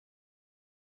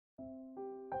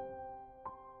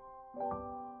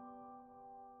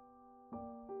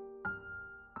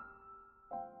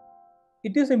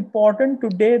It is important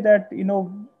today that,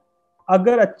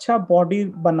 agar acha body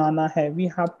banana hai, we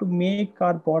have to make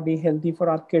our body healthy for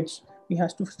our kids. We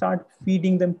have to start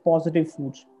feeding them positive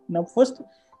foods. Now, first,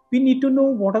 we need to know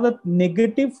what are the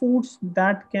negative foods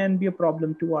that can be a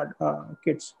problem to our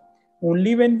kids.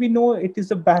 Only when we know it is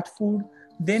a bad food,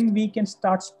 then we can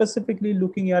start specifically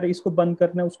looking at isko ban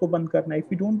karna, usko ban karna. If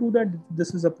we don't do that,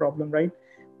 this is a problem, right?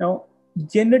 Now,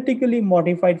 genetically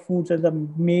modified foods are the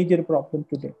major problem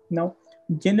today. Now,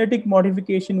 genetic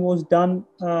modification was done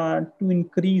to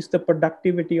increase the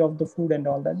productivity of the food and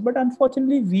all that, but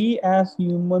unfortunately we as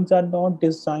humans are not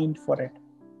designed for it,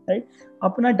 right?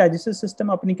 Apna digestive system,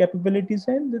 apni capabilities,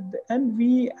 and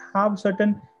we have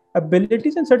certain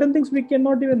abilities and certain things we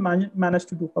cannot even manage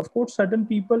to do. Of course, certain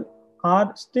people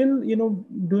are still,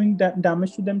 doing that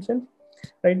damage to themselves,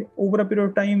 right? Over a period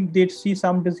of time they see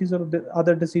some disease or the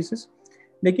other diseases.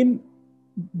 Lekin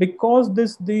because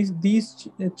these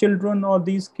children or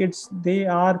these kids, they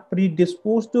are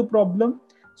predisposed to a problem,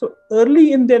 so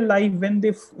early in their life when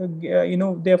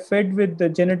they're fed with the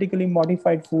genetically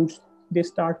modified foods, they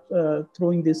start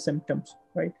throwing these symptoms,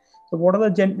 right? So what are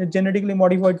the genetically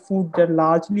modified food that are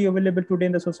largely available today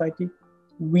in the society?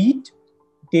 Wheat,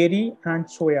 dairy, and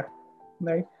soya,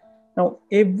 right? Now,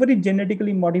 every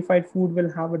genetically modified food will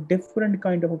have a different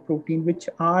kind of a protein which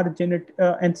our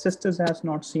ancestors has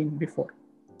not seen before.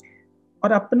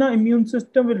 और अपना immune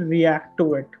system will react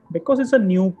to it because it's a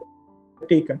new protein we have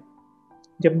taken.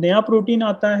 जब नया protein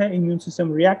आता है, immune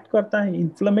system react करता है,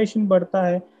 inflammation बढ़ता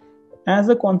है. As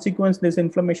a consequence, there's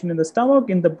inflammation in the stomach,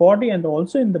 in the body, and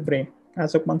also in the brain.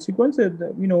 As a consequence,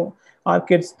 our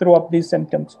kids throw up these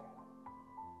symptoms.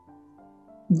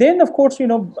 Then, of course,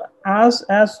 as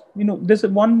this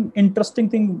one interesting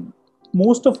thing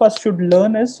most of us should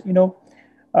learn is,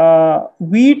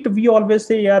 wheat. We always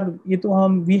say,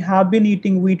 yaar, we have been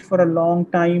eating wheat for a long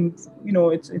time.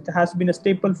 It has been a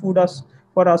staple food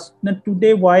for us. Now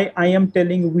today, why I am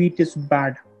telling wheat is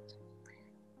bad?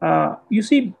 You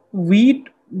see, wheat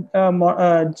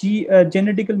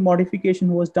genetical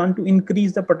modification was done to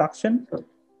increase the production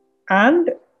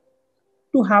and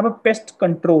to have a pest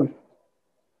control,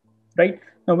 right?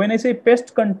 Now, when I say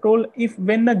pest control,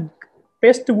 when a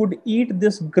pest would eat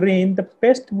this grain, the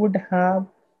pest would have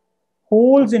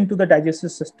holes into the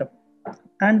digestive system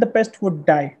and the pest would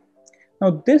die.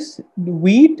 Now, this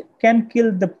wheat can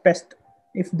kill the pest.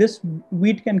 If this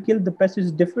wheat can kill the pest,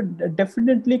 it's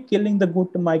definitely killing the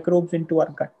good microbes into our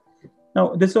gut.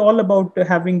 Now, this is all about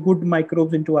having good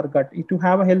microbes into our gut. To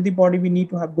have a healthy body, we need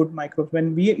to have good microbes.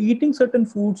 When we are eating certain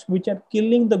foods which are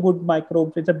killing the good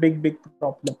microbes, it's a big, big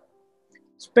problem,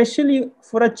 especially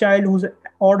for a child who's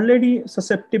already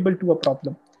susceptible to a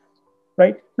problem,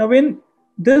 right? Now, when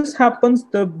this happens,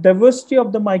 the diversity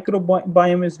of the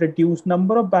microbiome is reduced,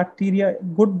 number of bacteria,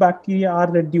 good bacteria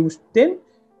are reduced. Then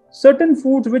certain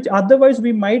foods which otherwise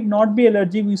we might not be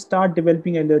allergic, we start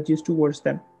developing allergies towards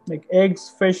them, like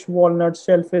eggs, fish, walnuts,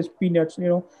 shellfish, peanuts.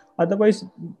 Otherwise,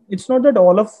 it's not that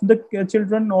all of the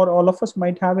children or all of us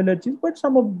might have allergies, but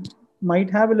some of might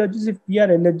have allergies. If we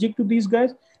are allergic to these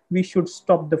guys, we should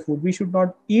stop the food. We should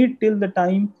not eat till the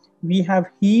time we have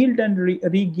healed and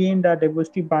regained our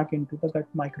diversity back into the gut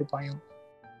microbiome.